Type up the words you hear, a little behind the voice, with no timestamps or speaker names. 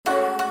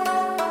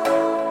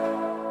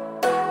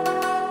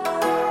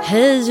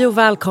Hej och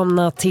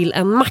välkomna till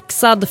en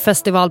maxad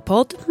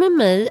festivalpodd med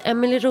mig,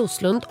 Emily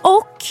Roslund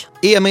och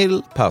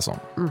Emil Persson.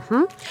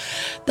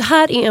 Det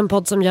här är en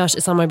podd som görs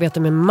i samarbete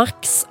med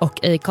Max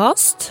och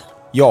Acast.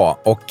 Ja,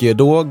 och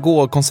då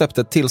går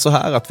konceptet till så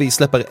här att vi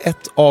släpper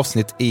ett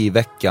avsnitt i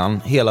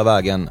veckan hela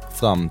vägen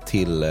fram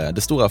till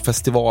det stora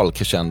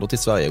festivalcrescendot i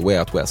Sverige, Way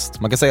Out West.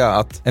 Man kan säga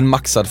att en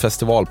maxad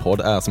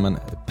festivalpodd är som en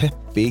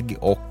peppig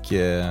och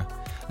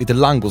lite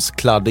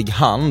langostkladdig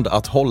hand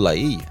att hålla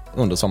i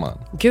under sommaren.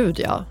 Gud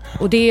ja,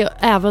 och det är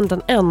även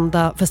den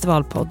enda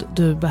festivalpodd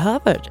du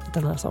behöver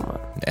den här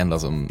sommaren. Det enda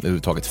som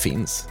överhuvudtaget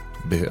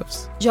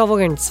behövs. Jag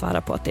vågar inte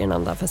svära på att det är den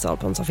enda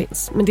festivalpodden som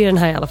finns, men det är den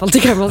här i alla fall,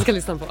 tycker jag man ska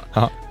lyssna på.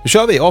 Aha. Nu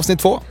kör vi avsnitt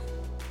 2.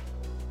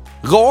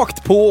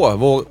 Rakt på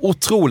vår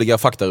otroliga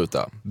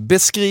faktaruta.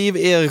 Beskriv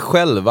er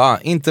själva,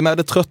 inte med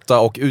det trötta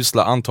och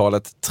usla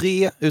antalet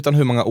 3, utan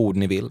hur många ord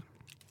ni vill.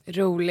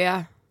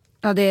 Roliga.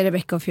 Ja, det är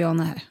Rebecca och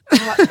Fiona här.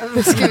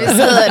 Ska vi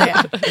säga det?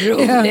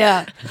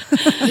 Roliga.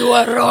 You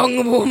are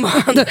wrong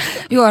woman.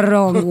 You are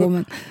wrong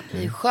woman.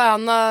 Vi är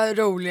sköna,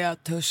 roliga,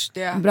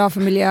 törstiga. Bra för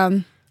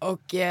miljön.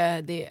 Och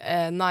det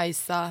är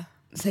najsa.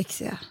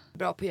 Sexiga.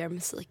 Bra på er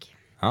musik.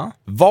 Ja.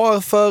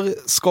 Varför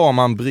ska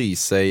man bry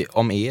sig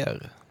om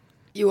er?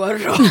 You are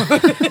wrong.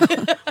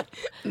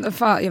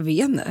 Fan, jag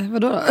vet inte.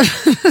 Vadå då?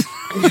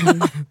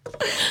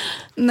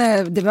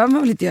 Nej, det behöver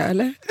man väl inte göra,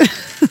 eller?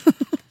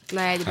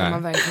 Nej, det behöver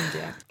man verkligen inte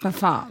göra. Vad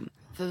fan?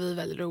 För vi är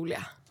väldigt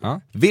roliga.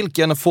 Ja.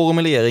 Vilken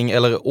formulering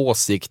eller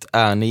åsikt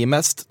är ni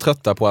mest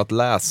trötta på att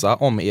läsa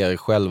om er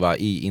själva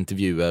i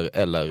intervjuer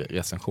eller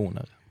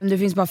recensioner? Det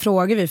finns bara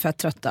frågor vi är fett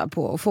trötta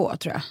på att få,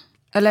 tror jag.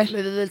 Eller?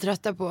 Men vi är väl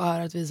trötta på att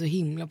höra att vi är så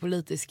himla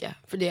politiska.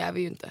 För det är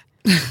vi ju inte.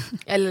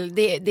 Eller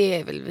det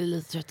är väl vi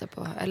lite trötta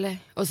på, eller?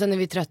 Och sen är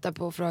vi trötta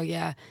på att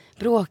fråga,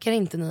 bråkar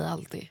inte ni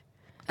alltid?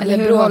 Eller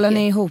hur håller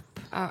ni ihop?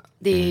 Ja,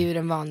 det är ju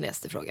den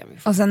vanligaste frågan vi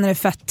får. Och sen är det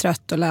fett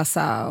trött att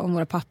läsa om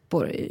våra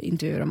pappor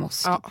intervjuer om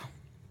oss. Ja.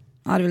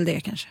 Ja, det är väl det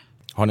kanske.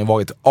 Har ni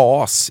varit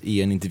as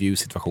i en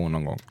intervjusituation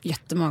någon gång?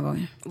 Jättemånga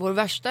gånger. Vår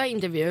värsta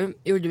intervju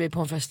gjorde vi på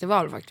en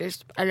festival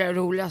faktiskt. Eller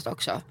roligast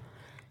också.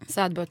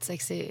 Sad but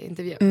sexy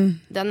intervju.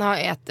 Den har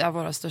ett av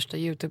våra största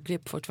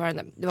YouTube-klipp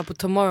fortfarande. Det var på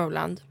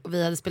Tomorrowland och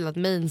vi hade spelat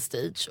main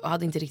stage och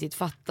hade inte riktigt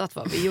fattat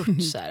vad vi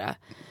gjort så här.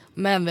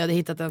 Men vi hade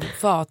hittat en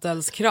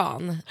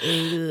fatölskran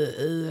i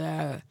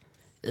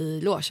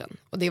logen.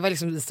 Och det var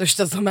liksom det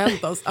största som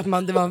hänt oss.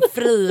 Att det var en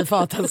fri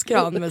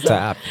fatölskran med så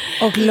här.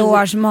 Och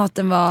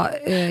logematen var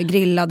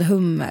grillad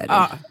hummer.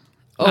 Ja.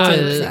 Och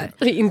typ så här.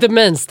 Inte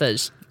main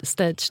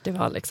stage, det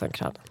var liksom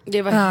kranen.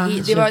 Det var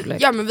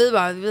ja, men vi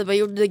bara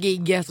gjorde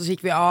gigget och så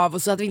gick vi av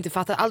och så hade vi inte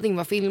fattat, allting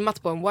var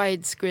filmat på en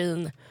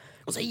widescreen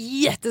och så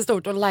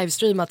jättestort och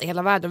livestreamat i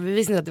hela världen. Vi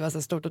visste inte att det var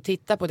så stort att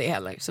titta på det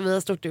heller. Så vi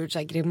har stort gjort så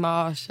här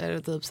grimaser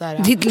och typ så här.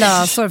 Ditt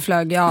lösor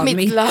flög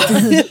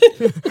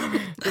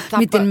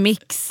mitt i en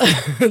mix.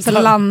 Så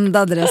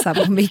landade det så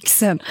här på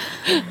mixen.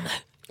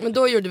 Men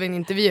då gjorde vi en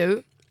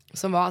intervju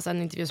som var så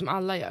en intervju som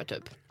alla gör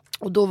typ.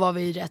 Och då var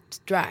vi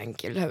rätt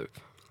drank, eller hur?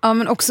 Ja,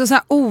 men också så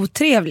här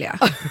otrevliga.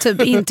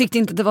 Typ tyckte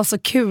inte att det var så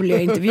kul att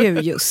göra intervju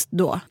just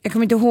då. Jag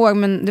kommer inte ihåg,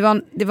 men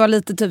det var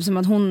lite typ som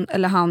att hon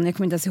eller han, jag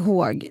kommer inte ens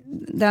ihåg,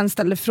 den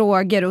ställde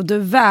frågor och du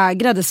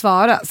vägrade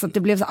svara. Så att det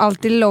blev så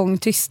alltid lång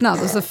tystnad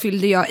och så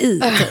fyllde jag i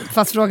typ.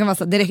 Fast frågan var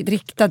så direkt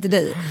riktad till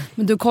dig.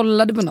 Men du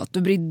kollade på något,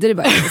 du brydde dig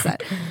bara inte så här.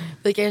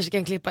 Vi kanske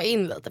kan klippa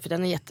in lite för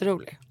den är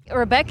jätterolig.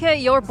 Rebecca,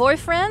 your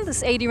boyfriend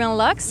is Adrian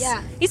Lux. Yeah.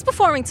 He's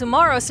performing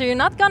tomorrow, so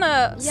you're not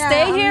gonna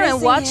stay here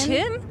and watch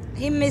him?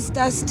 He missed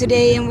us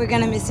today and we're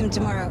gonna miss him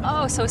tomorrow.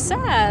 Oh, so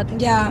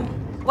sad. Yeah.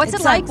 What's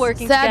it like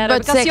working sad together?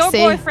 but Because sexy.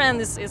 your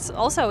boyfriend is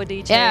also a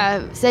DJ.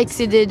 Yeah,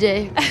 sexy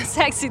DJ.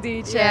 Sexy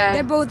DJ. Yeah.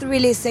 They're both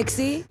really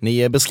sexy.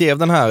 Ni beskrev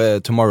den här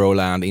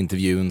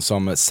Tomorrowland-intervjun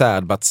som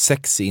sad but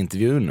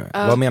sexy-intervjun.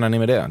 Vad menar ni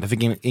med det? Det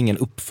fick ingen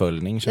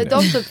uppföljning.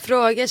 De typ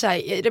frågar så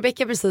här,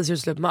 Rebecca precis gjort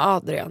slut med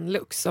Adrian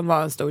Lux som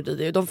var en stor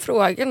DJ och de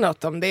frågar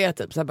något om det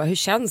typ så här, hur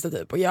känns det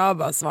typ? Och jag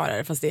bara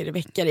svarar, fast det är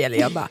Rebecca det gäller,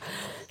 jag bara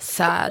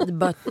sad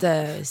but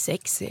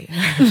sexy.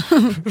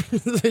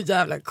 Så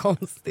jävla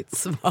konstigt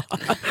svar.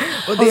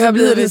 Och det har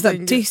blivit så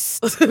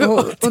tyst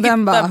och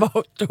den bara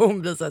bort och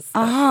hon blir så här.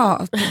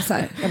 Aha, så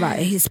här, jag bara,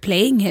 he's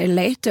playing here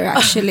later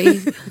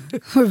actually.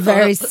 We're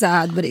very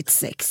sad but it's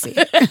sexy.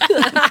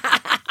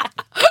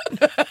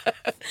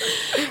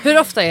 Hur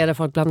ofta är det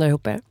folk blandar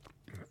ihop er?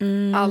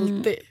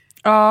 Alltid.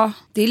 Ja,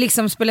 det är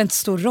liksom, spelar inte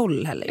stor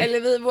roll heller.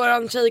 Eller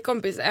våran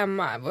tjejkompis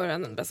Emma,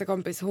 våran bästa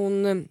kompis,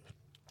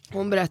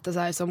 hon berättar så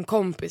här som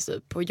kompis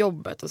typ, på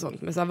jobbet och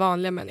sånt med så här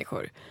vanliga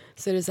människor.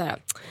 Så är det så här,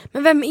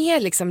 men vem är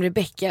liksom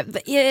Rebecca?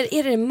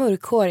 Är det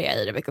mörkhåriga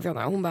i Rebecca och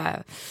Fiona? Hon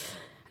bara,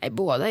 nej,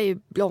 båda är ju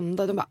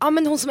blonda. De bara,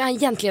 men hon som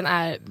egentligen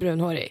är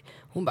brunhårig.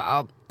 Hon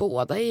bara,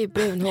 båda är ju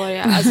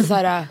brunhåriga. Alltså så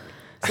här.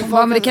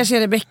 Men det kanske är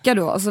Rebecca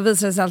då, och så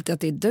visar det sig alltid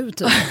att det är du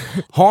typ.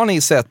 Har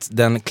ni sett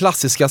den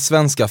klassiska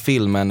svenska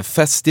filmen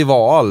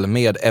Festival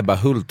med Ebba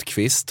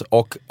Hultqvist?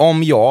 Och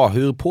om ja,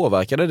 hur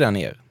påverkade den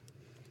er?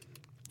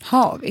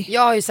 Har vi?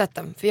 Jag har ju sett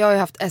den, för jag har ju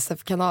haft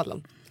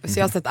SF-kanalen. Så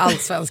jag har sett all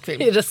svensk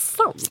film. Är det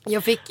sant?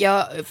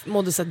 Jag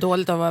mådde så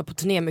dåligt av att vara på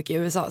turné mycket i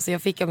USA. Så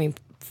jag fick av min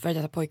före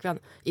detta pojkvän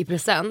i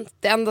present.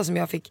 Det enda som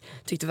jag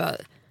tyckte var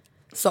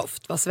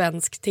soft var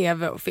svensk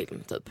tv och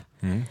film typ.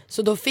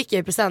 Så då fick jag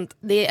i present,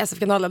 det är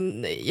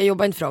SF-kanalen, jag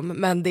jobbar inte för dem,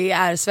 men det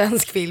är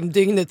svensk film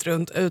dygnet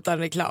runt utan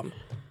reklam.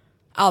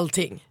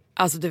 Allting.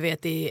 Alltså du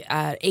vet, det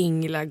är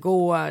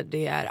Änglagård,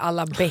 det är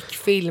alla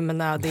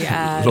Beck-filmerna, det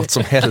är... Låter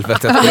som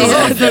helvetet.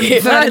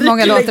 Väldigt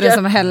många låter det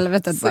som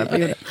helvetet bara på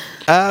jorden.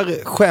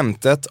 Är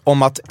skämtet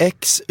om att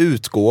X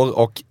utgår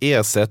och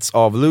ersätts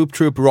av Loop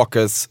Troop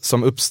Rockers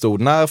som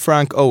uppstod när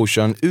Frank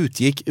Ocean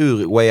utgick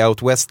ur Way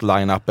Out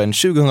West-line-upen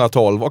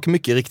 2012 och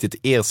mycket riktigt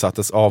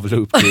ersattes av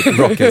Loop Troop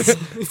Rockers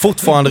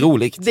fortfarande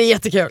roligt? Det är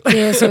jättekul. Det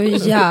är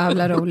så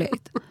jävla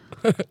roligt.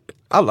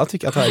 Alla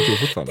tycker att det här är kul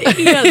fortfarande.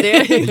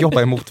 Det. Jag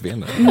jobbar i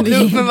motvind.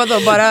 Men vadå,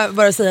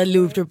 bara säga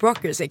Loop Troop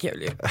Rockers är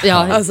kul ju. Ja,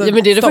 Alltså, men det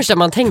är det stopp. första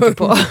man tänker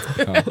på.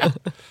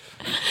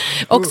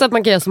 Också att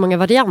man kan göra så många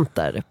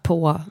varianter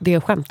på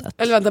det skämtet.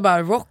 Eller vänta,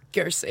 bara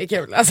Rockers är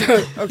kul. Alltså,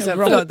 också,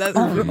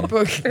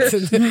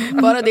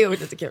 bara det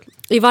ordet är kul.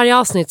 I varje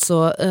avsnitt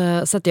så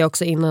sätter jag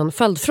också in en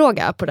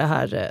följdfråga på det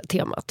här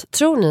temat.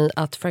 Tror ni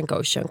att Frank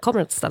Ocean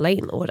kommer att ställa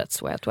in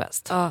årets Way Out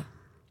West? Ja.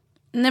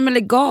 Nej men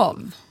lägg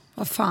av.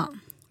 Vad fan.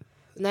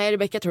 Nej,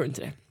 Rebecca tror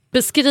inte det.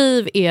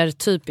 Beskriv er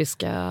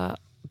typiska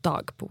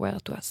dag på Way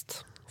Out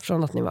West.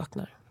 Från att ni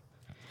vaknar.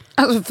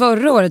 Alltså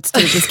förra årets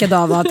typiska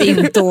dag var att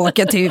inte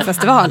åka till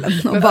festivalen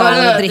och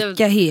bara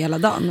dricka hela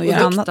dagen och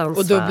göra annat.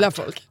 Och dubbla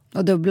folk.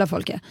 Och dubbla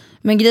folk, ja.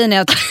 Men grejen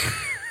är att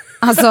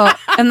alltså,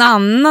 en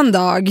annan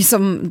dag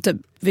som typ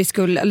vi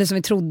skulle, eller som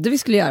vi trodde vi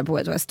skulle göra på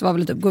Way Out West var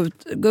väl typ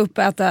gå upp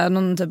och äta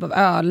någon typ av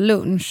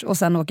öllunch och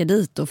sen åka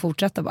dit och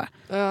fortsätta bara.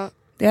 Ja.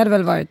 Det hade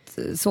väl varit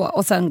så.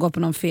 Och sen gå på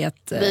någon fet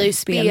Vi har ju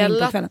spelning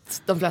på kvällen.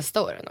 spelat de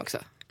flesta åren också.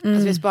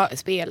 Alltså, vi har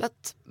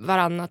spelat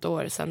varannat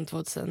år sedan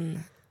 2010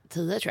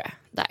 tror jag.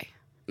 Där.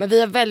 Men vi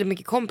har väldigt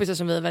mycket kompisar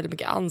som vi har väldigt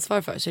mycket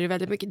ansvar för. Så det är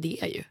väldigt mycket det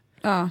ju.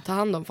 Ja. Ta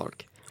hand om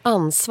folk.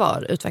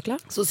 Ansvar, utveckla.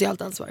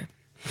 Socialt ansvar.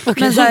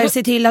 Men så här,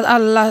 se till att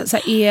alla så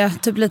här, är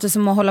typ lite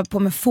som att hålla på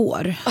med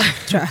får,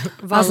 tror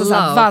jag. Alltså så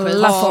här,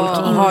 valla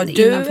folk Har du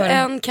innanför.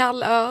 en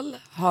kall öl?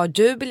 Har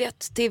du biljett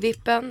till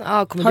vippen?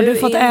 Ja, Har du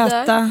fått in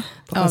där? äta?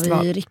 På Ja, vi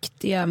festival. är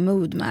riktiga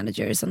mood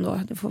managers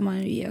ändå. Det får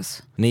man ju ge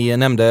oss. Ni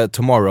nämnde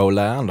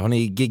Tomorrowland. Har ni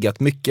giggat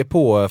mycket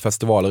på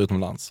festivaler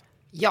utomlands?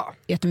 Ja.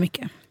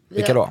 Jättemycket.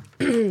 Vilka då?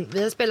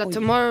 Vi har spelat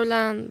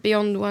Tomorrowland,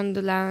 Beyond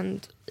Wonderland,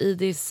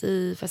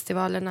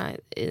 EDC-festivalerna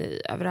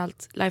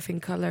överallt. Life in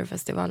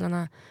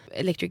Color-festivalerna.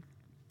 Electric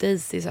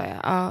Daisy sa jag.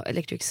 Ja,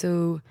 Electric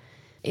Zoo.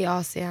 I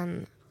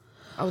Asien,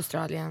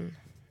 Australien,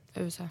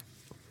 USA.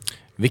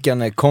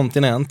 Vilken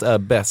kontinent är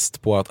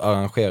bäst på att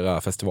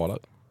arrangera festivaler?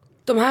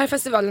 De här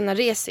festivalerna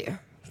reser ju.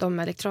 De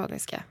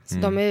elektroniska. Så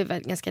de är ju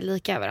väl ganska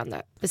lika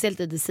varandra. Speciellt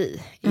EDC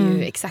är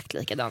ju exakt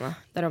likadana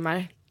där de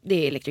är. Det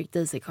är Electric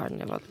Daisy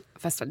Carnival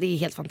Festival. Det är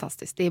helt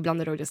fantastiskt. Det är bland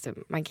det roligaste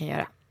man kan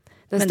göra.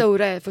 Den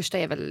stora första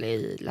är väl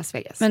i Las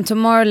Vegas. Men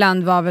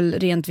Tomorrowland var väl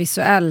rent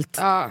visuellt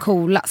Ja.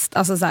 coolast.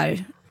 Alltså så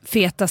här,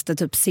 fetaste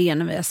typ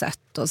scenen vi har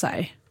sett och så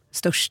här,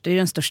 det är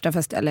den största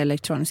eller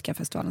elektroniska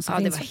festivalen som ja,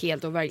 det finns. var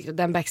helt overkligt.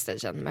 Den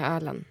backstagen med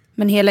ölen.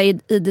 Men hela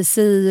EDC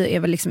är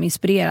väl liksom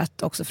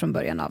inspirerat också från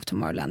början av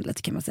Tomorrowland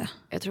lite, kan man säga.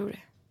 Jag tror det.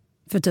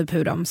 För typ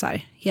hur de så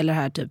här, hela det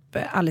här typ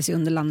Alice i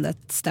Underlandet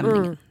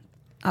stämningen.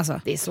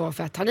 Alltså. Det är så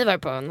fett. Har ni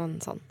varit på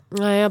någon sån?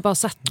 Nej, jag har bara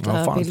sett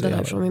fan, bilder så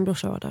därifrån. Min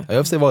brorsa var där. Jag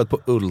har också varit på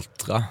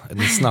Ultra,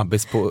 en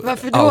snabbis på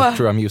Varför då?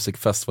 Ultra Music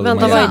Festival.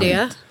 Vänta, vad är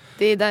det?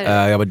 Det är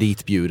där. Jag var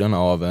ditbjuden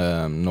av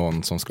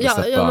någon som skulle Ja,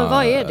 släppa ja, men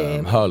vad är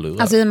det?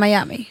 hörlurar. Alltså i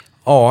Miami.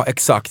 Ja,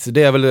 exakt.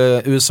 Det är väl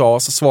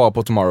USAs svar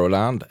på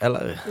Tomorrowland,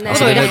 eller? Nej.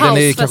 Alltså, Vad är det? den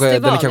är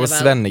House-festival, kanske väl?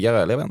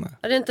 svennigare, eller jag vet inte.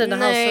 Är det inte den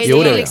Nej, här Jo,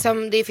 det, det är är det.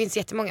 liksom, det finns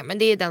jättemånga. Men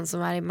det är den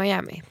som är i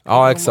Miami.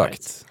 Ja,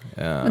 exakt.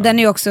 Och den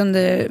är ju också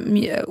under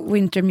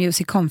Winter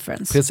Music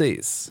Conference.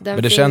 Precis. Den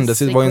Men det finns kändes,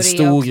 det i var en Korea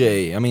stor också.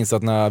 grej. Jag minns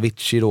att när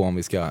Avicii då, om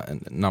vi ska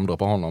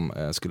namndroppa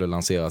honom, skulle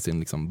lansera sin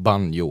liksom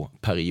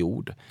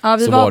banjo-period. Ja,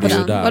 vi så var på det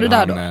ju den. Var du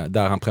där då?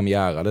 där han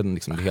premiärade den,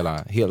 liksom,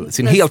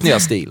 sin helt nya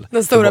stil.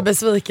 Den stora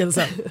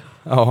besvikelsen.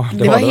 Ja,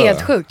 Det var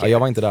helt sjukt. Ja, jag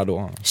var inte där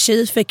då.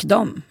 Tji fick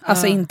dem.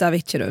 Alltså inte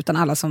Avicii då, utan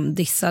alla som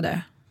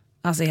dissade.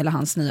 Alltså hela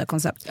hans nya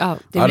koncept. Ja.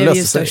 Det Ja, det blev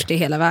ju löste sig. störst i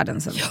hela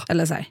världen sen.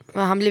 Eller så här.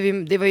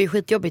 Men det var ju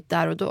skitjobbigt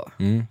där och då.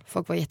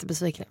 Folk var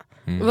jättebesvikna.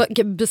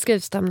 Beskriv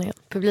stämningen.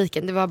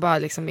 Publiken, det var bara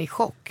liksom i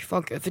chock.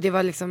 För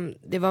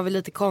det var väl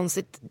lite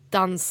konstigt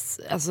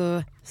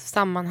alltså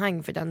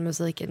sammanhang för den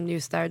musiken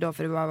just där och då.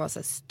 För det var så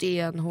här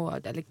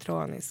stenhård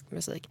elektronisk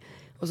musik.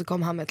 Och så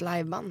kom han med ett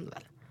liveband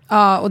väl.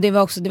 Ja, och det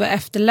var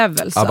efter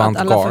Level. Så att alla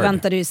Avantgarde.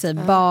 förväntade ju sig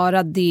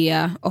bara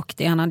det och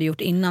det han hade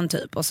gjort innan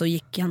typ. Och så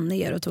gick han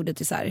ner och tog det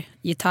till så här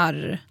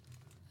gitarr,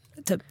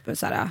 typ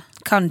så här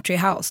country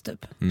house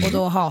typ. Och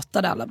då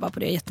hatade alla bara på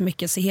det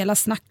jättemycket. Så hela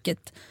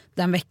snacket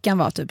den veckan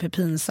var typ hur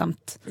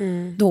pinsamt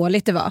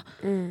dåligt det var.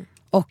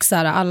 Och så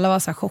här, alla var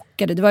så här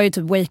chockade. Det var ju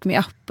typ Wake Me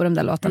Up och de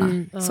där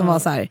låtarna som var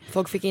så här.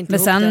 Folk fick inte Men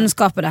ihop sen det.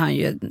 skapade han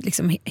ju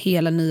liksom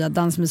hela nya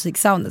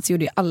dansmusiksoundet. Så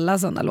gjorde ju alla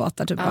sådana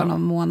låtar typ bara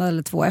någon månad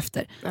eller 2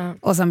 efter.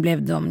 Och sen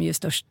blev de ju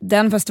störst.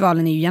 Den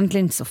festivalen är ju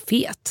egentligen inte så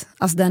fet.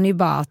 Alltså den är ju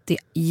bara att det är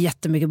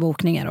jättemycket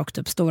bokningar och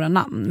typ stora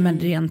namn. Men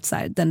rent så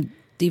här,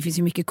 det finns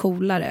ju mycket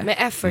coolare. Med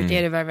effort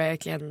är det väl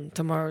verkligen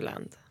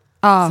Tomorrowland.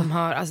 Ja, Som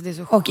har, alltså det är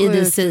så och sjukt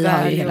EDC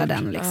har ju hela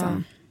välgjort. den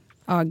liksom.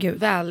 Ja, gud.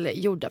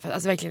 Välgjorda,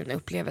 alltså verkligen en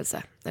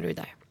upplevelse när du är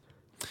där.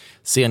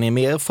 Ser ni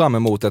mer fram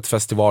emot ett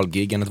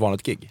festivalgig än ett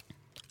vanligt gig?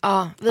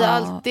 Ja, det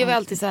har vi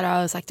alltid så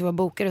här, sagt till våra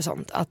bokare och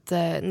sånt att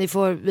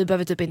vi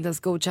behöver typ inte ens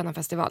godkänna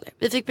festivaler.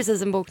 Vi fick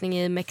precis en bokning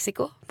i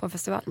Mexiko på en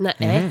festival. Nej.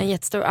 En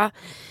jättestor,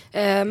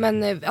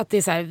 men att det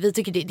är så här, vi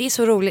tycker det är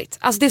så roligt.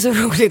 Alltså det är så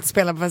roligt att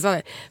spela på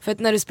festivaler. För att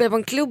när du spelar på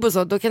en klubb och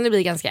så, då kan det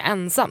bli ganska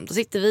ensamt. Då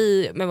sitter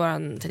vi med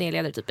våran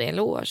turnéledare typ i en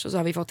loge och så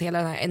har vi fått hela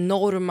den här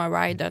enorma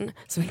ridern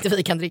som inte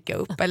vi kan dricka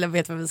upp eller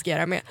vet vad vi ska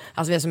göra med.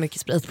 Alltså vi har så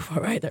mycket sprit på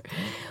vår rider.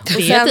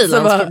 Det är ett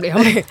i-landsproblem.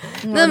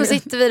 Nej, men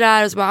sitter vi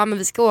där och så bara, men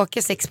vi ska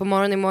åka 6 på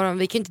morgonen imorgon,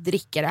 vi kan inte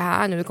dricka det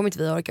här nu kommer inte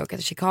vi orka åka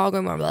till Chicago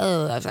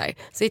imorgon. Så här.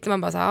 Sitter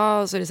man bara så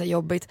här, så är det så här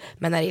jobbigt.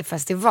 Men när det är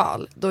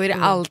festival, då är det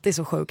alltid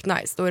så sjukt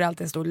nice. Då är det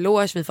alltid en stor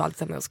loge, vi får alltid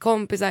ta med oss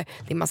kompisar.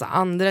 Det är massa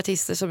andra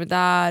artister som är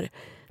där.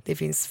 Det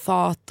finns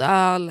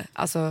fatöl.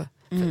 Alltså,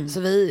 så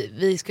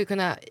vi ska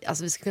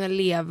kunna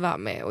leva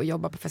med och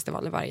jobba på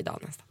festivaler varje dag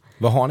nästan.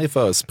 Vad har ni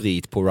för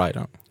sprit på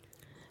ridern?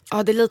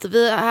 Ja, det är lite,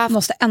 vi har haft...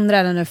 Måste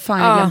ändra den nu, fan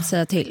jag glömde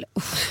säga till.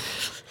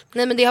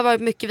 Nej men det har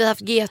varit mycket, vi har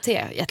haft GT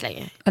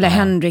jättelänge. Eller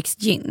Hendrix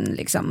gin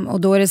liksom.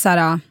 Och då är det så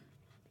här,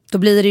 då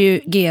blir det ju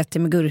GT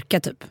med gurka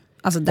typ.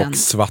 Alltså den. Och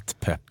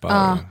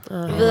svartpeppar.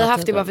 Vi har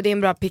haft det bara för det är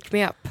en bra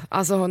pick-me-up.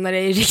 Alltså när det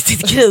är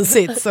riktigt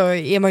krisigt så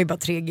är man ju bara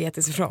 3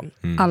 GTs ifrån.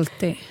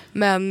 Alltid.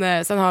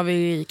 Men sen har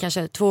vi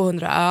kanske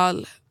 200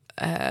 öl,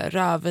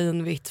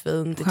 rödvin, vitt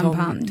vin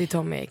till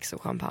Tommy X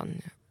och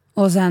champagne.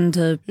 Och sen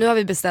typ... Nu har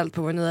vi beställt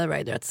på vår nya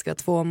rider att det ska ha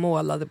 2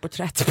 målade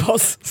porträtt på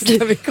oss.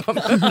 Ska vi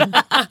komma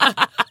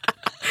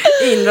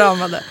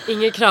inramade.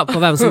 Inget krav på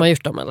vem som har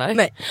gjort dem eller?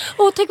 Nej.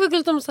 Tänk vad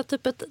gulligt om så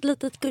typ ett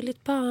litet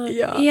gulligt barn.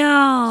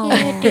 Ja.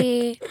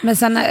 Men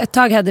sen ett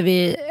tag hade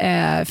vi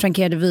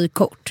frankerade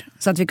vykort.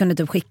 Så att vi kunde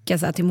typ skicka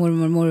så här, till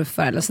mormor och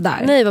morfar eller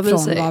sådär. Nej, vad från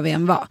mysigt. vad vi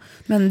än var.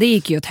 Men det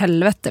gick ju åt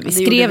helvete. Vi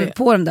skrev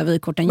på de där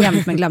vykorten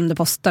jämt men glömde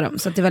posta dem.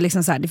 Så att det var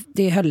liksom så här,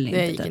 det höll inte.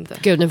 Det gick inte.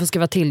 Gud, ni får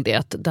skriva till det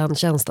att den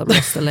tjänsten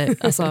måste, eller,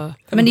 alltså...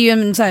 Men det är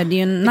ju en, så här, det är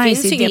ju en Det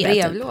nice finns ju idé.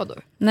 inga brevlådor.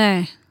 Typ.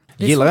 Nej.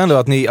 Gillar ändå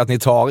att ni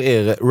tar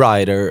er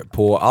rider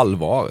på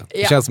allvar. Det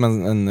Ja. känns som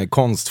en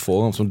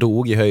konstform som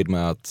dog i höjd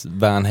med att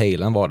Van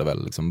Halen var det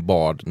väl, liksom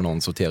bad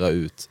någon sortera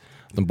ut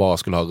att de bara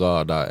skulle ha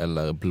röda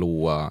eller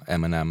blåa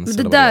M&M's.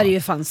 Det där är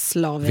ju fan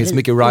slaveri. Det finns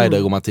mycket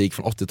rider-romantik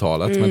från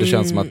 80-talet men det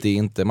känns som att det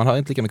inte, man hör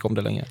inte lika mycket om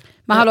det längre.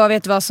 Men hallå,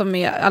 vet du vad som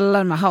är alla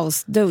de här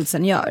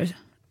house-dudesen gör?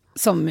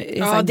 Som är,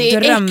 så här, det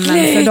är drömmen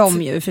äckligt. för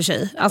dem ju för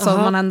sig. Alltså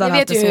man ändå Ni har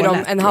vet haft ju det hur så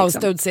lätt, en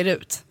house-dude ser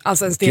ut.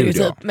 Alltså en stereotyp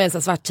Gud, ja. med en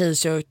sån svart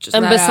t-shirt.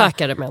 En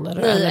besökare menar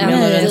du? Nej, Eller en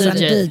menar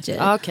du DJ.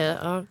 Okej.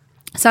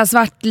 Så här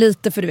svart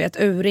lite för du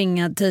vet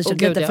urringad t-shirt,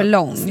 Gud, lite ja. för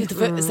lång. Lite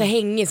för, så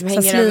hängig som Så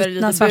hänger över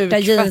slitna lite svarta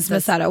bukfettet. jeans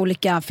med så här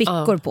olika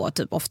fickor på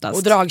typ oftast.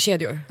 Och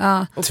dragkedjor.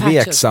 Ja. Och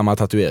Tveksamma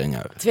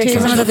tatueringar.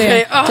 Tveksamma.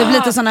 Typ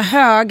lite såna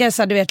höga,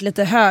 så här, du vet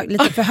lite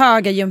för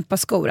höga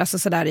gympaskor, alltså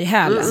sådär i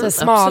hälen. Så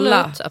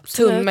smala,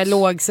 Absolut. tunn med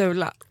låg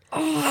sula.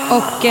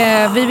 Och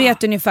vi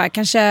vet ungefär,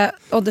 kanske,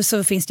 och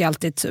så finns det ju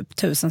alltid typ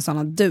 1000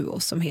 sådana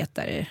duos som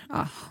heter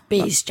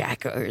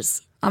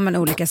Bassjackers. ja, men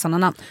olika sådana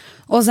namn.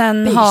 Och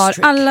sen Bass har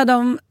trick. alla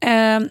de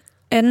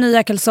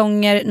nya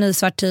kalsonger, ny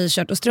svart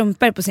t-shirt och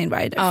strumpor på sin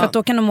rider. För att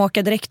då kan de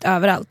åka direkt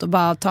överallt och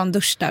bara ta en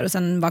dusch där och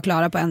sen vara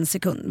klara på 1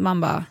 sekund.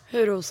 Man bara,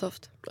 Hur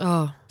osoft.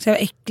 Ja. så jävla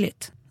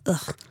äckligt.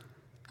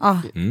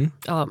 Ja.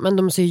 Ja, men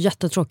de ser ju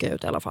jättetråkiga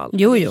ut i alla fall.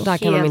 Jo. Där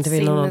kan de inte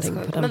vinna någonting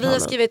sinnessjukt. på den Men vi har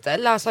planen. skrivit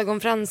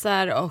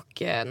lösögonfransar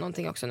och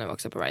någonting också nu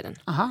också på riden.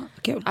 Aha,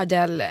 kul.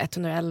 Adele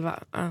 111.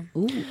 Ja.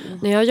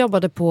 När jag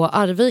jobbade på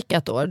Arvika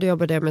ett år, då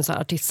jobbade jag med så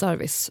här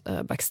artistservice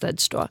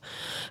backstage då,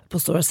 på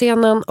stora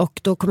scenen. Och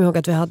då kom jag ihåg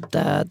att vi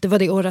hade, det var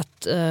det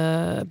året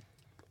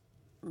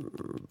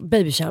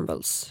Baby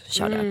Shambles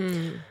körde.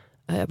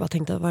 Jag bara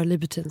tänkte, var det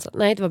Libertines?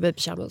 Nej, det var Baby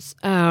Shambles.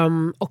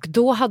 Och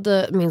då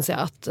minns jag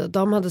att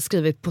de hade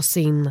skrivit på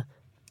sin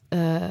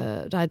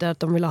rider att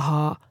de ville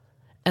ha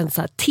en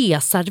så här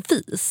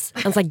teservis.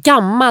 En så här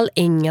gammal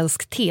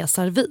engelsk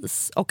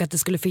teservis. Och att det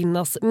skulle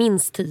finnas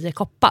minst 10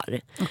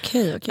 koppar.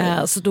 Okej.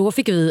 Så då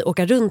fick vi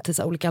åka runt till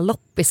så här olika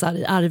loppisar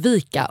i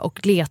Arvika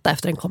och leta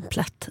efter en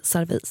komplett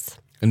servis.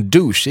 En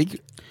douchig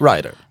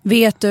rider.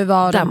 Vet du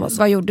Där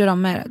vad gjorde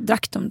de med det?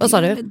 Drack de Vad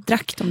sa du?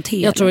 Drack de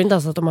te? Jag tror inte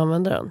ens att de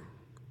använde den.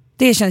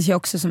 Det känns ju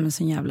också som en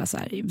sån jävla så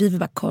här, vi vill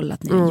bara kolla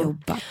att ni har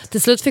jobbat.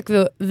 Till slut fick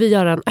vi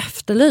göra en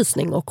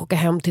efterlysning och åka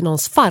hem till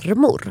någons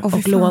farmor Åh, fy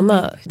och fan.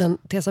 låna den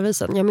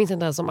teservisen. Jag minns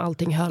inte ens om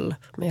allting höll,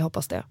 men jag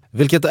hoppas det.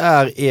 Vilket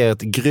är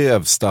ert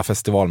grövsta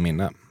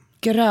festivalminne?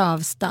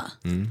 Grövsta.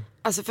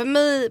 Alltså för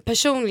mig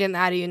personligen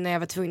är det ju när jag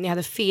var tvungen, jag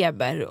hade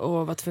feber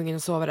och var tvungen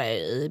att sova där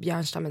i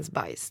björnstammens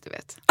bajs, du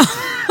vet.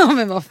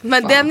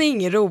 Men den är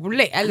ingen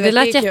rolig. Eller, det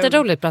lät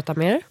jätteroligt, prata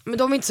mer. Men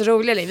de är inte så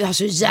roliga, vi har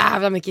så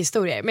jävla mycket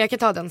historier. Men jag kan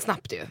ta den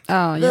snabbt ju.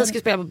 Vi ska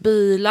spela på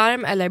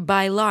Bylarm, eller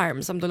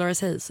Bylarm som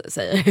Dolores Hayes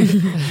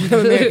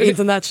säger.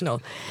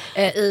 International.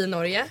 I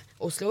Norge,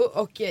 Oslo.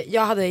 Och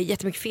jag hade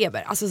jättemycket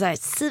feber. Alltså såhär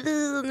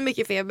svin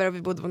mycket feber. Och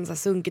vi bodde på en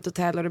sunkigt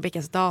hotell och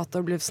Rebeckas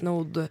dator blev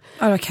snodd. Det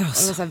var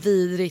kaos. Det var så här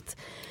vidrigt.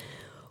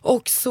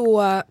 Och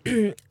så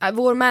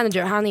vår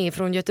manager, han är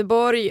från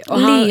Göteborg och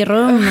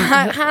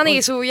han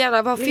är så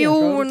jävla bara,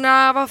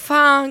 Fiona, vad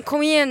fan,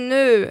 kom igen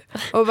nu.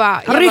 Och bara,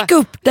 ryck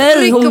upp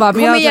dig. Hon bara,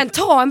 kom igen,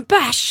 ta en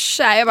bärs.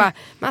 Jag bara,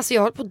 men alltså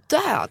jag håller på att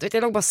dö. Du vet,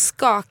 jag låg bara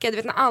skakad, du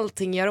vet när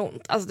allting gör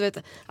ont. Alltså du vet,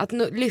 att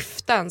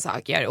lyfta en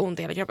sak gör ont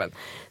i hela kroppen.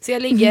 Så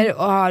jag ligger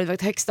och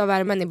har högsta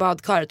värmen i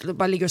badkaret och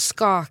bara ligger och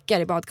skakar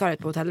i badkaret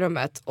på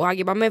hotellrummet. Och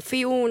Agge bara, men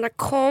Fiona,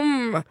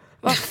 kom.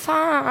 Vad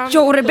fan?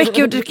 Jag och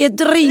Rebecca dricker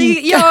drink.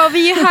 Ja,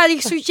 vi är här, det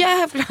är så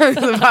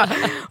jävla.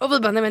 Och vi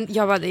bara, nej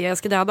men jag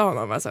ska döda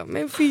honom alltså.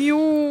 Men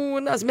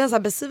Fiona, alltså, jag är så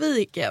här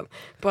besviken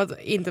på att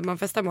inte man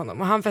festar med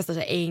honom. Och han festar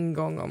sig en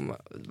gång om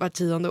var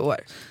 10:e år.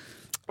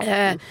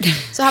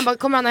 Så han bara,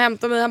 kommer han och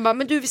hämtar mig. Han bara,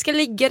 men du, vi ska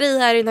lägga dig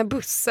här i den här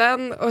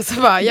bussen. Och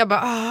så bara, jag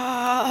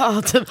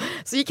bara typ.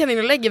 Så gick han in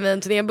och lägger mig i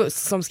en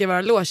turnébuss som ska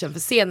vara logen, för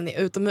scenen är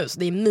utomhus.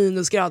 Det är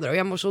minusgrader och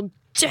jag mår så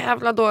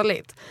jävla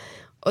dåligt.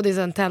 Och det är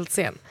så en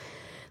tältscen.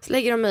 Så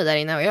lägger de mig där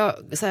inne och jag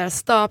så här,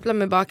 staplar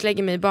mig bak,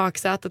 lägger mig i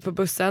baksätet på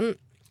bussen.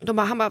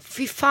 Han bara,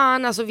 fy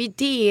fan, alltså vi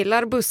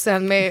delar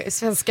bussen med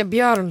Svenska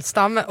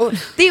Björnstammen. Och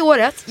det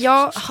året,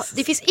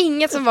 det finns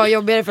inget som var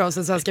jobbigare för oss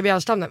än Svenska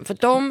Björnstammen. För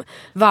de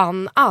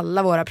vann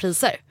alla våra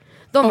priser.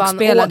 De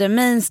spelade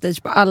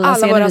mainstage på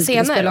alla våra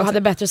scener och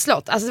hade bättre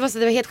slott. Alltså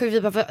det var helt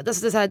sjukt.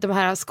 Alltså, det så här, de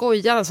här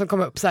skojarna som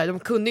kom upp, så här, de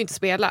kunde ju inte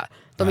spela.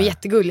 De är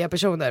jättegulliga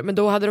personer, men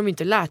då hade de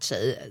inte lärt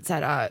sig så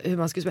här, hur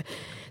man skulle spela.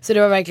 Så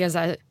det var verkligen så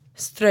här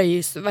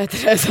ströjs, vad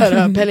heter det, så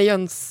här, Pelle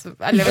Jöns,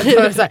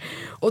 eller så här.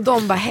 Och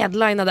de bara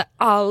headlinade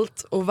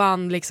allt och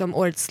vann liksom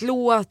årets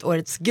låt,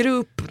 årets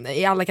grupp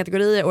i alla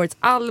kategorier, årets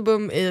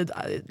album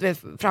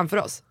framför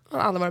oss.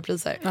 Alla våra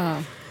priser.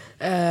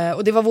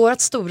 Och det var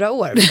vårt stora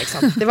år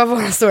liksom. Det var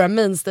våra stora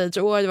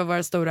mainstage-år, det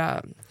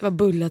var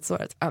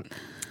Bullets-året.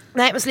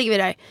 Nej, men så ligger vi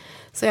där.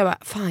 Så jag bara,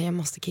 fan jag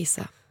måste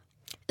kissa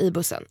i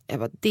bussen. Jag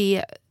bara,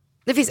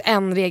 det finns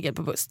en regel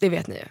på buss, det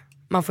vet ni ju.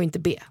 Man får inte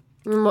be.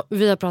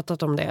 Vi har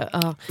pratat om det.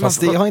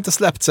 Fast det har inte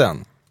släppt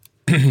sen.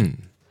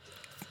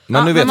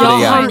 Men nu vet vi det igen. Jag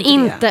igen. hann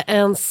inte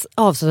ens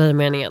avsluta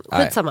meningen.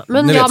 Skitsamma.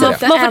 Men man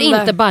får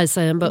inte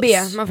bajsa i en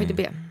buss. Man får inte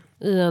be.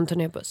 I en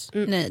turnébuss.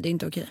 Nej, det är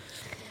inte okej.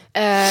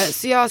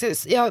 Så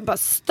jag bara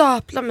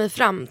staplar mig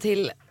fram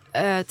till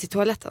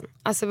toaletten.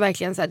 Alltså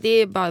verkligen så här, det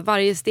är bara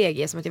varje steg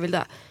är som att jag vill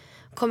dö.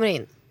 Kommer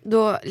in.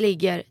 Då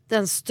ligger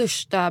den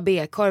största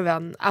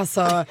B-korven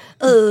alltså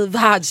i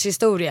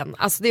världshistorien.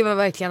 Alltså det var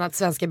verkligen att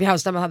Svenska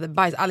Björnstammen hade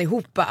bajs,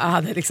 allihopa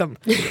hade liksom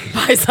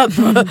bajsat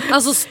på.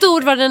 Alltså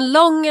stor, var den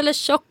lång eller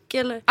tjock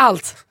eller?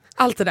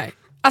 Allt det där.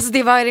 Alltså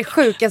det var det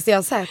sjukaste jag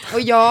har sett.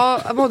 Och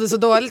jag mådde så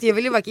dåligt,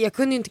 jag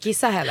kunde ju inte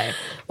kissa heller.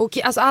 Och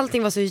alltså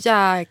allting var så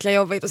jäkla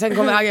jobbigt. Och sen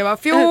kommer Agge och bara,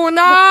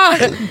 Fiona!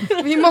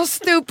 Vi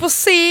måste upp och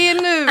se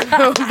nu!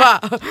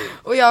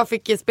 Och jag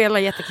fick spela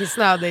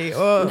jättekissnödig.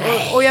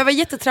 Och jag var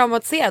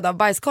jättetraumatiserad av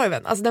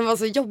bajskorven. Alltså den var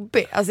så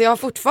jobbig. Alltså jag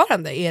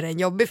fortfarande är den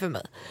jobbig för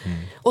mig.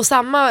 Och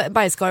samma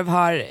bajskorv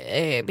har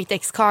mitt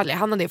ex Carly.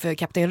 Han hade det för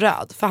Kapten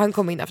Röd. För han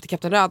kom in efter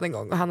Kapten Röd en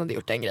gång och han hade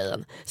gjort den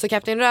grejen. Så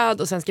Kapten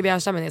Röd och Svenska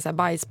Björnstammen är så här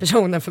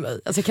bajspersoner för mig.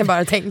 Alltså jag kan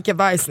bara tänka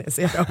bajs när jag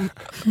ser dem.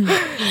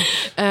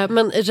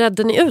 Men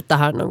räddade ni ut det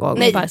här någon gång?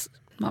 Nej. Bajs?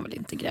 Man vill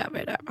inte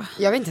gräva i det.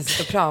 Jag vill inte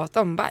sitta och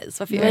prata om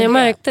bajs. Men jag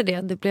märkte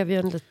det. Det blev ju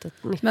en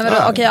litet nytt. Men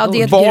okay, ja,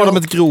 det är var de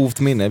ett grovt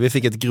minne? Vi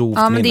fick ett grovt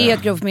minne. Ja, men det är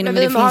ett grovt minne.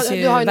 Men det finns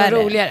ju du har ju värre.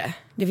 något roligare.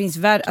 Det finns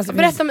värre. Alltså,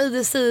 berätta om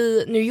IDC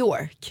New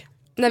York.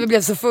 När vi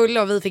blev så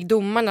fulla och vi fick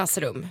domarnas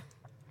rum.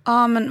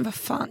 Ja, men vad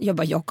fan.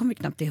 Jag kommer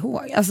knappt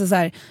ihåg. Alltså så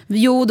här,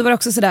 jo, det var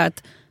också sådär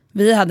att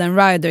vi hade en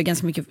rider,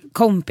 ganska mycket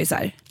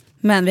kompisar.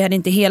 Men vi hade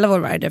inte hela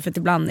vår rider, för att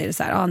ibland är det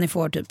så här, ni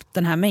får typ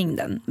den här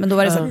mängden. Men då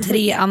var det så här,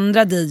 3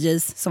 andra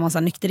DJs som var så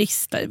här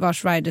nykterister,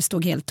 vars rider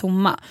stod helt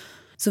tomma.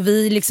 Så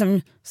vi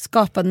liksom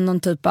skapade någon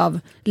typ av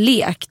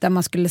lek där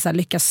man skulle så här,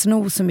 lyckas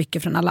sno så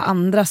mycket från alla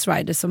andras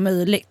riders som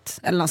möjligt.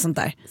 Eller något sånt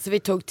där. Så vi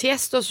tog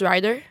Tiestos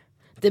rider,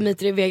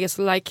 Dimitri Vegas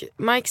Like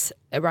Mikes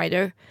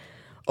rider.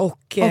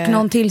 Och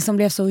någon till som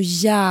blev så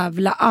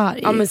jävla arg.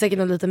 Ja, men säkert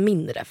någon lite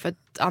mindre. För att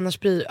annars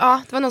blir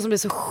det var någon som blev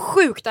så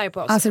sjukt arg på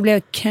oss. Alltså det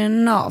blev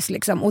knas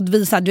liksom. Och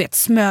vi så här, du vet,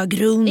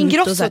 smög runt.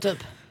 Ingrosso typ.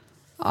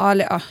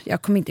 Ja,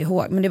 jag kommer inte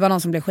ihåg. Men det var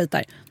någon som blev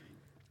skitarg.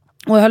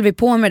 Och jag höll vi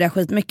på med det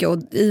skitmycket. Och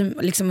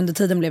liksom under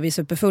tiden blev vi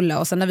superfulla.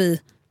 Och sen när vi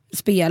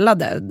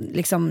spelade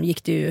liksom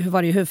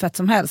var det ju hur fett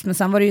som helst. Men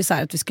sen var det ju så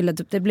här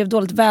att det blev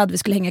dåligt väder, vi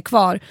skulle hänga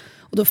kvar.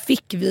 Och då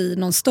fick vi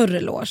någon större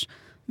loge.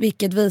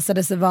 Vilket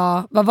visade sig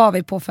vad var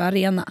vi på för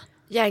arena?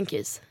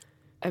 Yankees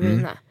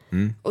arena.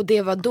 Och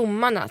det var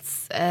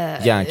domarnas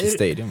Yankee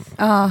Stadium.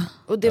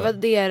 och det var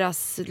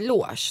deras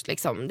loge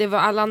liksom. Det var,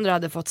 alla andra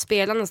hade fått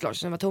spelarnas loge,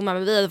 den var tomma,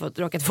 men vi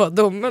hade råkat få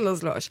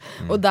domarnas loge.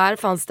 Och där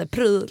fanns det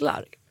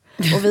prylar.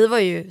 Och vi var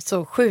ju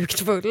så sjukt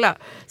fulla.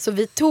 Så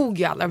vi tog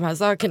ju alla de här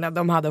sakerna.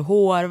 De hade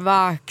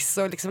hårvax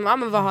och liksom,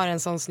 men vad har en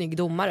sån snygg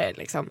domare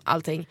liksom,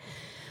 allting.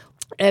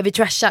 Vi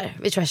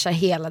trashar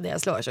hela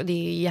deras loge. Och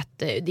det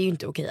är ju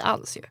inte okej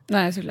alls ju.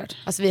 Nej, såklart.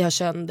 Alltså vi har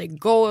sönder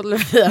golv,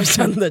 vi har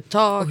sönder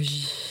tak,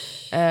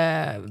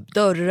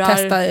 dörrar.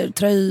 Testar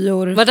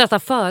tröjor. Var detta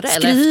före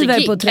eller Skriver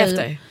efter på gig?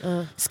 tröjor.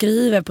 Efter.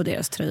 Skriver på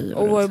deras tröjor.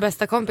 Och vår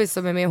bästa kompis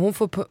som är med, hon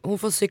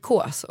får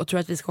psykos och tror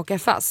att vi ska åka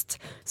fast.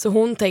 Så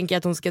hon tänker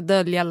att hon ska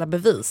dölja alla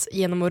bevis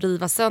genom att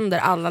riva sönder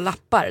alla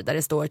lappar där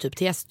det står typ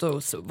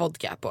Tiestos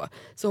vodka på.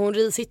 Så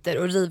hon sitter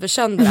och river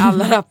sönder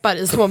alla lappar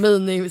i små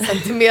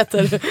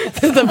minicentimeter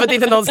för att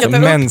inte någon ska ta upp det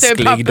ur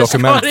Mänsklig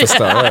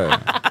dokumentförstörare.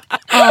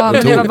 Ja,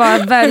 men det var bara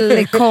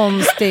väldigt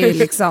konstigt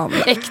liksom.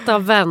 Äkta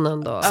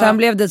vännen då. Sen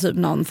blev det typ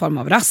någon form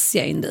av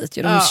razzia in dit.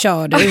 De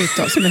körde ut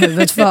oss med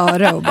huvudet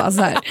före och bara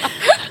så här.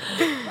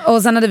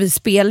 Och sen hade vi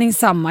spelning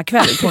samma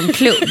kväll på en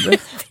klubb.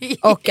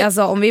 Och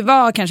alltså om vi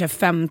var kanske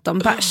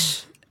 15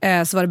 pers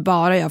så var det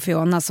bara jag och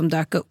Fiona som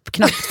dök upp.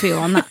 Knappt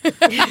Fiona.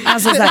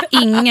 Alltså så här,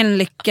 ingen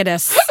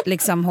lyckades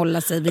liksom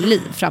hålla sig vid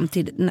liv fram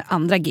till det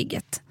andra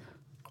gigget.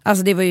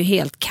 Alltså det var ju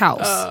helt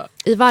kaos.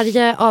 I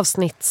varje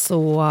avsnitt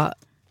så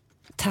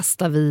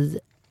testar vi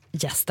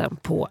gästen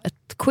på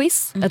ett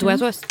quiz, ett Way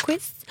Out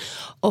West-quiz.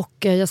 Och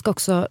jag ska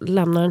också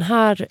lämna den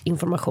här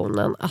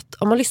informationen att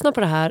om man lyssnar på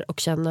det här och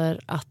känner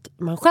att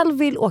man själv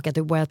vill åka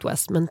till Way Out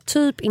West men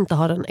typ inte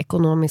har den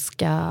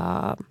ekonomiska,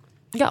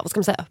 vad ska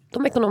man säga,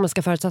 de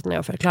ekonomiska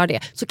förutsättningarna för att klara det,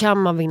 så kan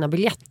man vinna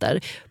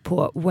biljetter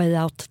på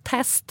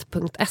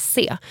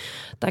wayouttest.se.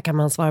 Där kan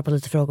man svara på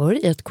lite frågor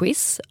i ett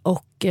quiz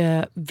och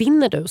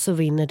vinner du så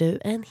vinner du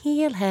en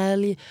hel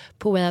helg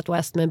på Way Out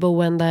West med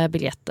boende,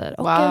 biljetter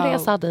och en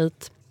resa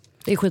dit.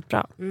 Det är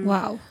skitbra.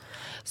 Wow.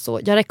 Så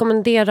jag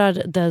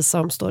rekommenderar dig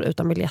som står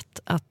utan biljett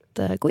att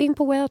gå in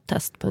på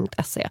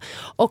wayouttest.se.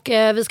 Och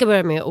vi ska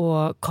börja med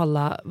att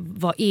kolla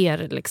vad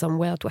liksom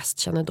Way Out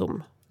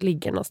West-kännedom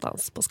ligger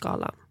någonstans på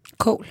skalan.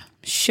 Cool.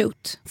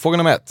 Shoot. Fråga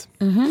nummer 1.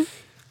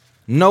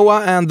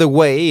 Noah and the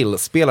Whale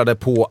spelade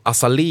på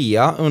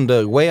Azalea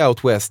under Way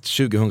Out West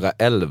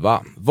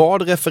 2011.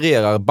 Vad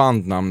refererar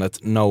bandnamnet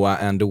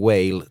Noah and the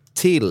Whale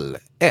till?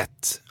 1.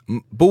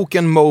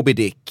 Boken Moby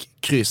Dick,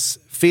 kryss.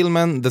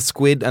 Filmen The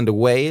Squid and the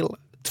Whale.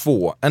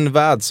 2. En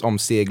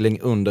världsomsegling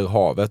under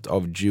havet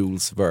av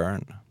Jules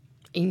Verne.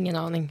 Ingen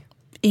aning.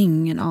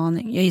 Ingen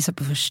aning. Jag gissar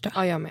på första.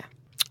 Ja, jag med.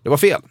 Det var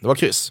fel, det var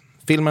kryss.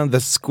 Filmen The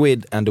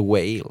Squid and the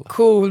Whale.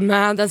 Cool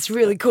man, that's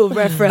really cool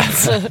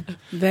reference.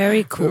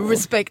 Very cool.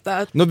 Respect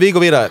that. Nu vi går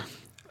vidare.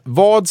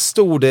 Vad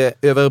stod det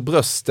över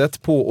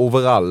bröstet på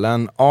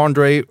overallen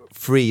Andre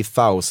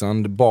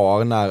 3000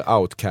 bar när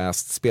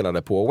Outkast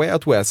spelade på Way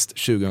Out West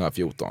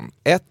 2014?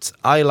 1.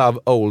 I love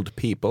old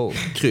people.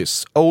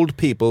 Kryss. Old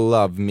people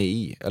love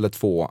me. Eller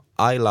 2.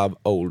 I love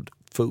old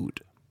food.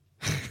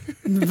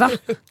 Va?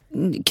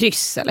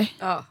 Kryss eller?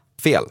 Ja.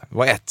 Fel, det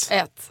var 1.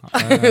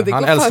 Han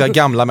går älskar fan.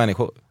 gamla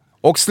människor.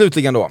 Och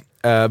slutligen då.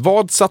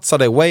 Vad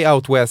satsade Way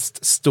Out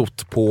West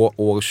stort på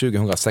år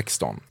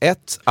 2016?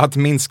 1. Att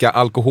minska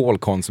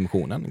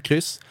alkoholkonsumtionen,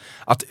 kryss.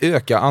 Att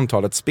öka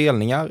antalet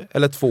spelningar.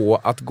 Eller 2.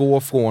 Att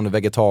gå från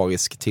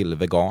vegetarisk till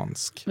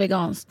vegansk.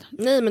 Veganskt.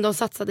 Nej, men de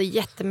satsade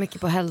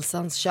jättemycket på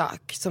Hälsans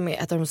kök, som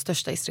är ett av de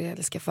största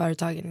israeliska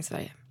företagen i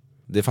Sverige.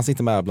 Det fanns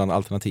inte med bland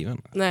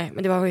alternativen. Nej,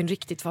 men det var ju en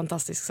riktigt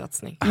fantastisk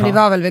satsning. Men det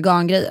var väl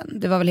vegangrejen?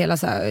 Det var väl hela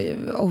så här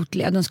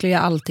Oatly, de skulle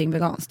göra allting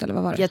veganskt eller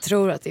vad var det? Jag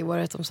tror att det var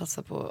att de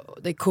satsar på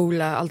det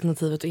coola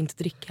alternativet att inte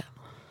dricka.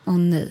 Åh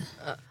nej.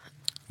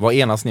 Vad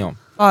enas ni om?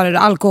 Var det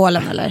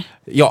alkoholen eller?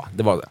 Ja,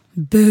 det var det.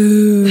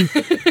 Boo.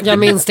 Jag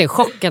minns det,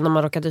 chocken när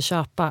man råkade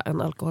köpa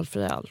en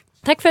alkoholfri öl.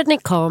 Tack för att ni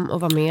kom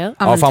och var med.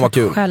 Ja, fan vad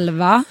kul.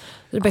 Själva.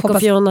 Rebecca och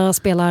Fiona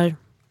spelar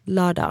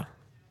lördag.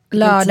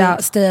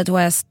 Stay at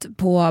West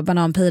på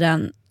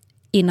Bananpiren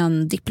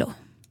innan Diplo.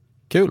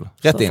 Kul,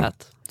 rätt Så in.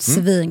 fett.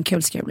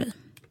 Svinkul ska det bli.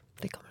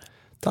 Det kommer.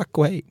 Tack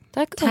och hej.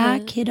 Tack.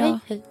 Tack, hejdå.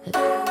 Hej.